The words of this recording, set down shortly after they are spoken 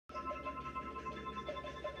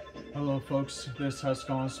Hello folks, this has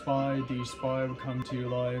gone Spy. The Spy will come to you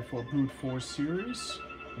live for Brute Force series.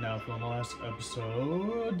 Now for the last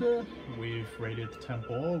episode, we've raided the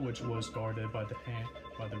temple, which was guarded by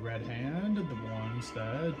the Red Hand, the ones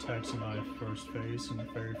that Tex and I first faced in the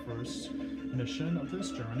very first mission of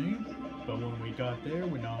this journey. But when we got there,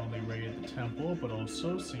 we not only raided the temple, but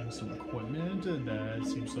also seen some equipment that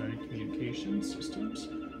seems like communication systems.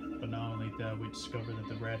 But not only that, we discovered that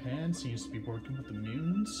the Red Hand seems to be working with the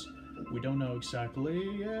mutants. We don't know exactly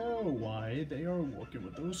why they are working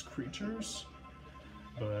with those creatures,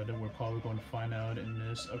 but we're probably going to find out in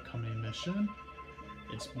this upcoming mission.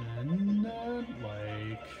 It's been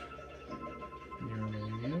like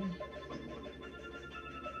nearly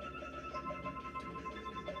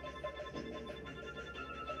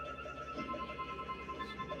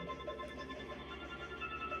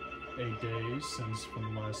 8 days since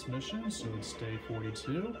from the last mission, so it's day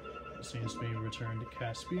 42. It seems to be returned to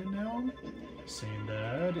Caspian now, saying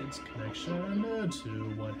that its connection to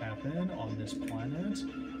what happened on this planet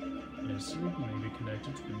is maybe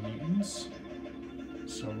connected to the mutants.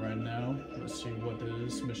 So right now, let's see what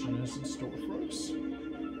this mission is in store for us.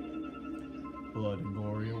 Blood and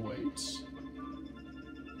glory awaits.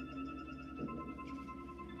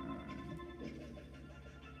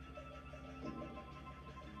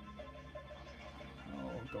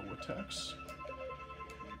 I'll go with Tex.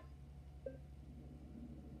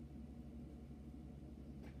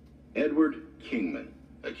 Edward Kingman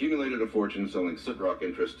accumulated a fortune selling soot rock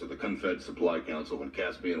interests to the Confed Supply Council when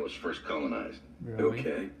Caspian was first colonized. Really?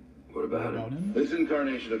 Okay, what about him? This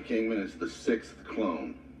incarnation of Kingman is the 6th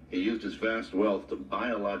clone. He used his vast wealth to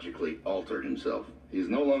biologically alter himself. He is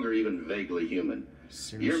no longer even vaguely human.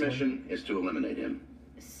 Seriously? Your mission is to eliminate him.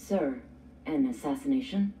 Sir, an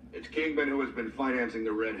assassination? It's Kingman who has been financing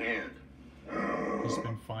the Red Hand. He's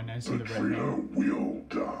been financing the Red traitor Hand. will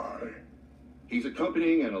die. He's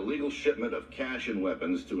accompanying an illegal shipment of cash and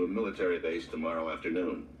weapons to a military base tomorrow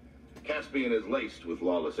afternoon. Caspian is laced with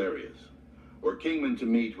lawless areas. Were Kingman to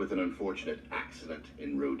meet with an unfortunate accident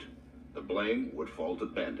en route, the blame would fall to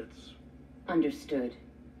bandits. Understood.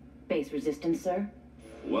 Base resistance, sir?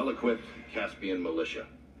 Well-equipped Caspian militia.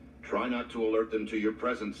 Try not to alert them to your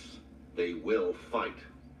presence. They will fight.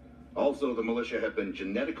 Also, the militia have been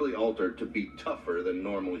genetically altered to be tougher than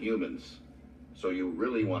normal humans. So you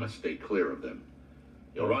really want to stay clear of them.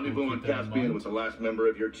 You'll rendezvous on Caspian with the last member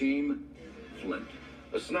of your team, Flint.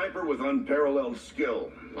 A sniper with unparalleled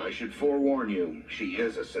skill. I should forewarn you, she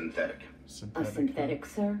is a synthetic. A synthetic,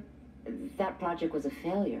 sir? That project was a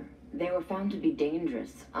failure. They were found to be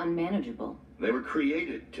dangerous, unmanageable. They were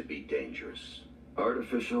created to be dangerous.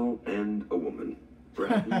 Artificial and a woman.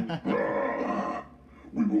 Bradley.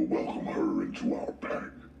 We will welcome her into our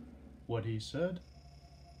pack. What he said.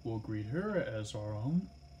 We'll greet her as our own.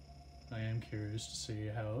 I am curious to see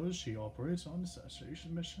how she operates on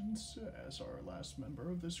assassination missions as our last member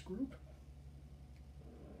of this group.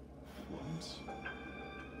 Flint.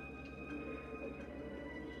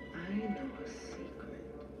 I know a secret.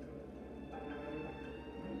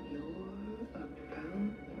 You're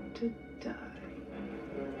about to die.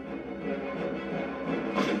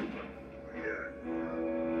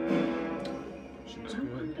 She's I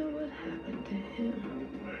good. wonder what happened to him.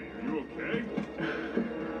 Hey, are you okay?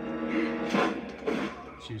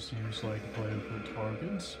 She seems like a player for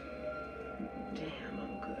targets. Damn,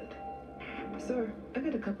 I'm good. Sir, I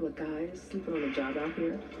got a couple of guys sleeping on the job out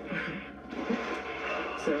here.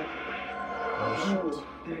 Sir. Oh,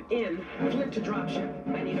 They're in. Flint to dropship.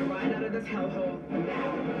 I need a ride out of this hellhole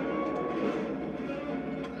now.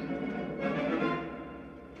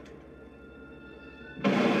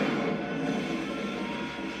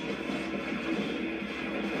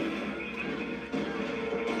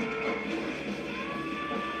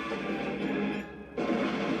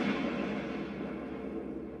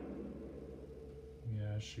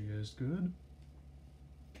 yeah, she is good.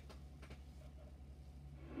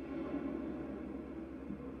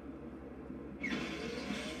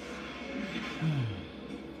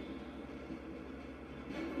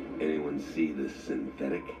 Anyone see this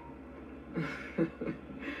synthetic?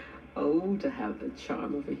 Oh, to have the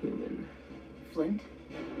charm of a human. Flint?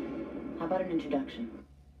 How about an introduction?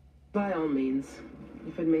 By all means.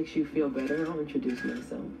 If it makes you feel better, I'll introduce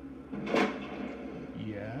myself.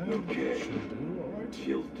 Yeah, Okay. she'll do, alright.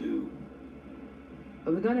 She'll do.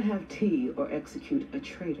 Are we gonna have tea or execute a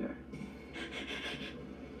traitor?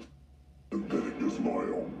 Synthetic is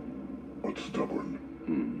loyal, but stubborn.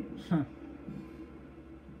 Huh.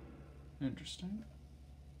 Interesting.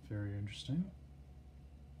 Very interesting.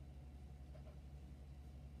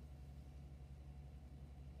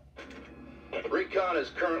 Recon is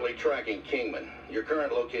currently tracking Kingman. Your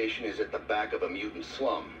current location is at the back of a mutant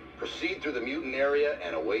slum. Proceed through the mutant area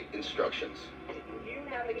and await instructions. New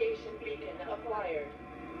navigation beacon acquired.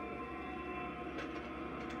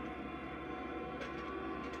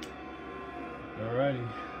 Alrighty,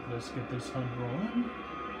 let's get this hunt rolling.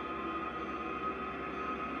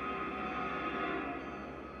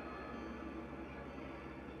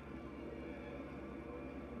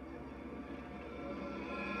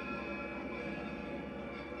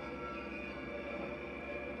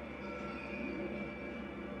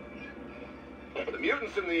 The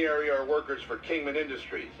mutants in the area are workers for Kingman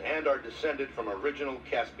Industries and are descended from original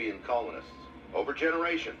Caspian colonists. Over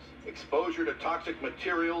generations, exposure to toxic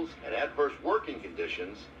materials and adverse working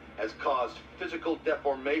conditions has caused physical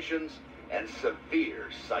deformations and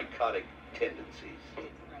severe psychotic tendencies.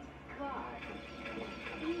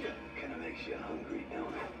 Kinda makes you hungry,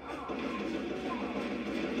 don't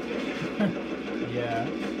it? Yeah,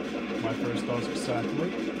 my first thoughts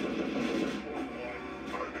exactly.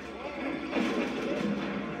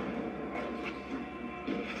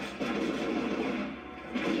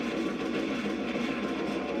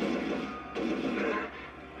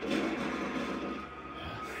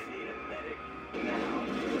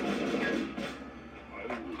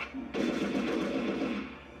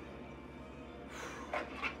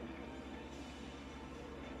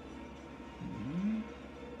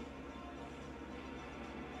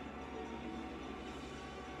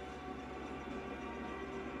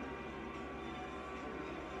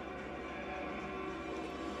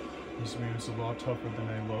 These mutants are a lot tougher than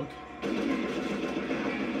they look.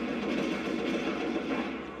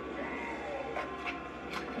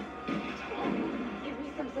 Give me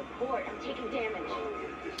some support. I'm taking damage.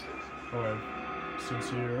 Alright,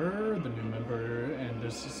 Sincere, the new member, and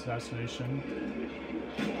this assassination.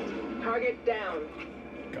 Target down.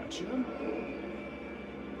 Gotcha.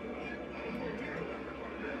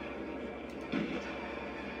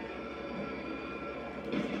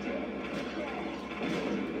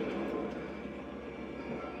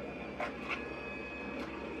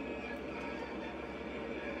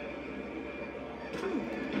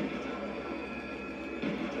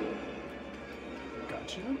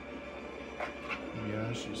 Gotcha.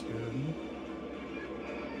 Yeah, she's good.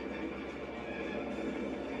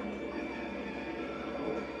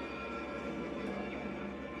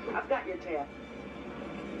 I've got your tail.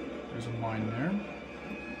 There's a mine there.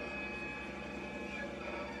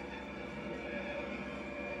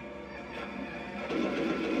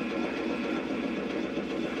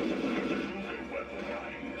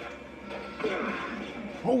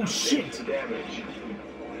 Oh shit! Damage.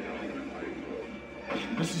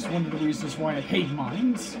 This is one of the reasons why I hate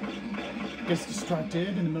mines. Gets distracted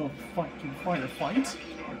in the middle of a firefight.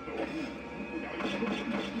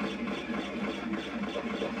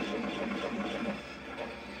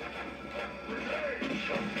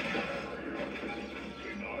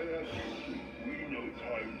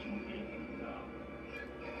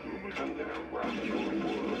 I'm gonna rock your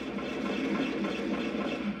world.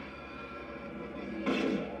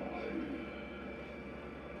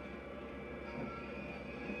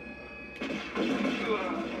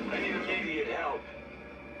 I need immediate help.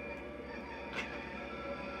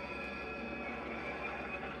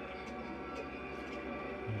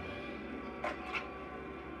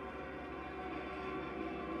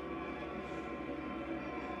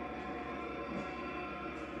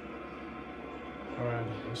 Alright,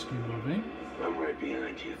 let's keep moving. I'm right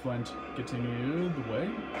behind you. Flint, continue the way.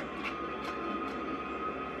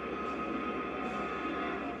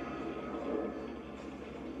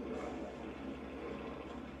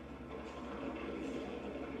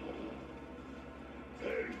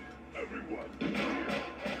 Hey, everyone.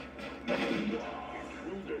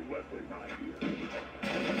 Intruder weapon here.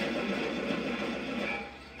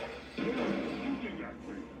 Shooting at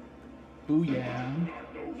me. Booyah. I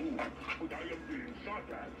know who, but I am being shot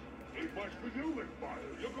at. It must be human fire.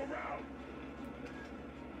 Look around.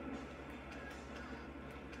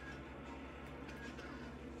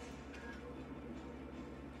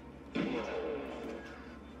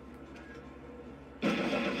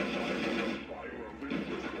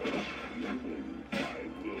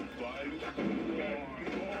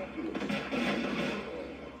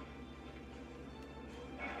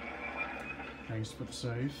 Thanks for the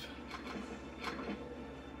save.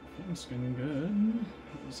 It's getting good.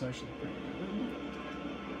 It's actually pretty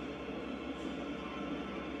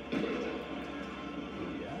good.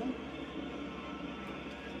 Yeah.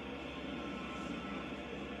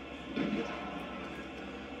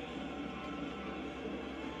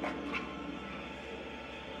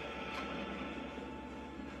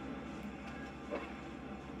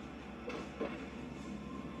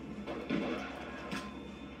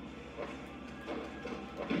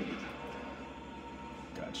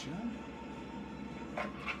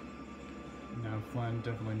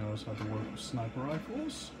 definitely knows how to work with sniper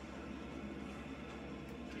rifles.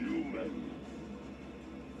 Human.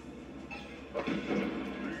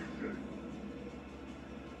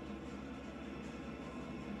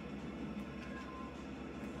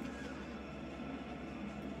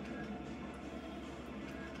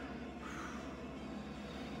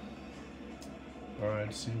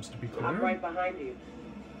 Alright, seems to be clear. I'm right behind you.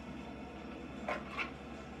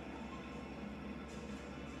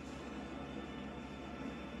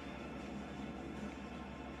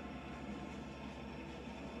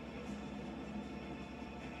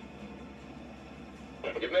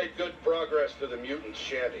 You've made good progress to the mutant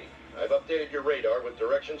shanty. I've updated your radar with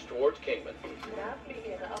directions towards Kingman.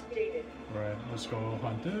 Navigation updated. Alright, let's go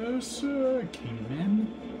hunt this Kingman.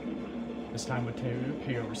 This time we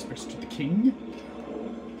pay our respects to the king.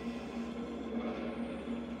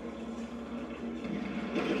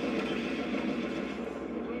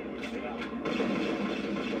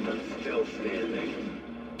 Still standing.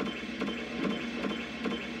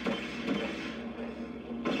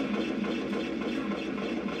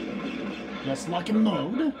 Let's lock and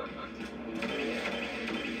load.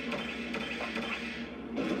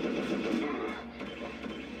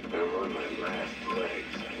 I'm on my last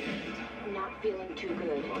legs. Not feeling too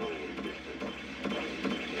good.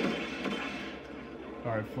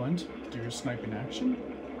 Alright, Flint, do your sniping action.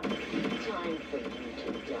 Time for you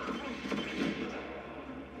to die.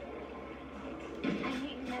 I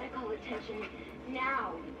need medical attention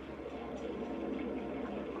now.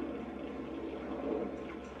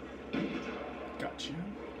 Gotcha.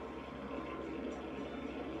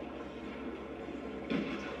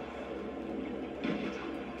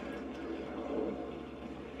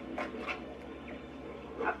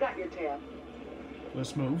 I've got your tab.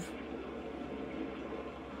 Let's move.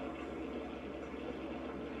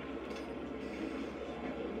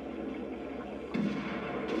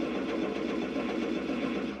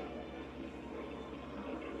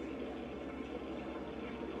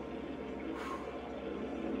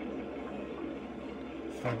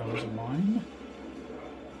 Thought that was a mine.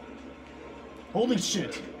 Holy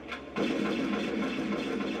shit!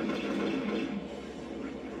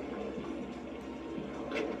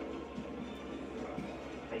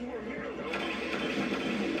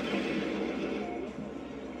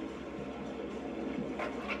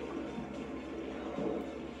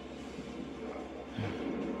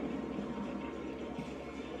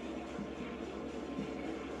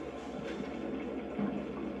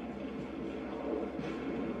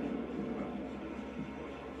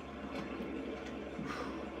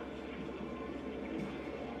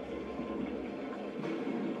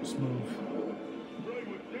 Let's move. Play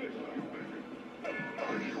with this, human.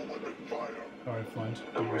 Fire. Alright, Flint, do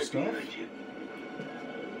I'm your right stuff. behind you.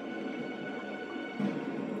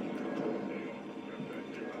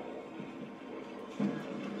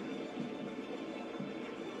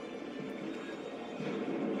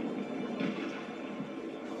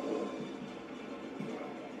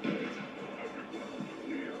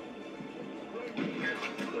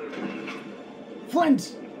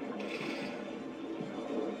 Flint!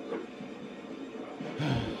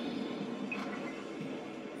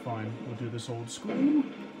 Fine, we'll do this old school. I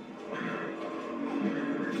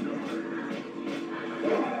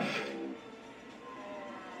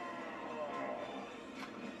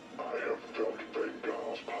have felt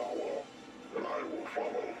Bengal's power, and I will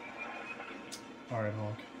follow. Alright,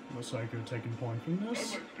 Hawk. Looks like you're taking point from I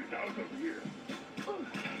this. must get out of here.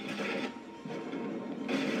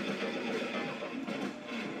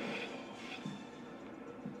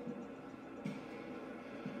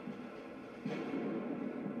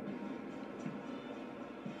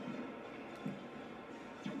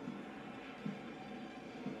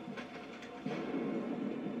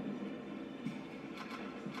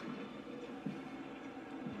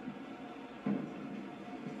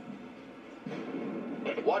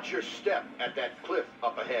 Watch your step at that cliff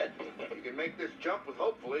up ahead. You can make this jump with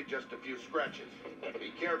hopefully just a few scratches.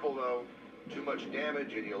 Be careful though. Too much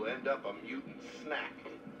damage and you'll end up a mutant snack.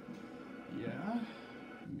 Yeah.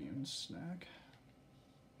 Immune snack.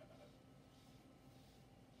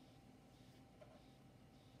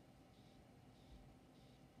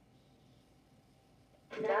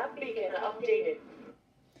 Navigation updated.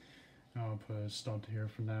 I'll put a stop here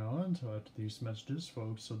for now until after these messages,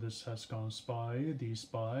 folks. So this has gone Spy, the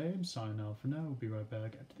Spy. Sign out for now. We'll be right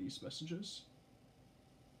back after these messages.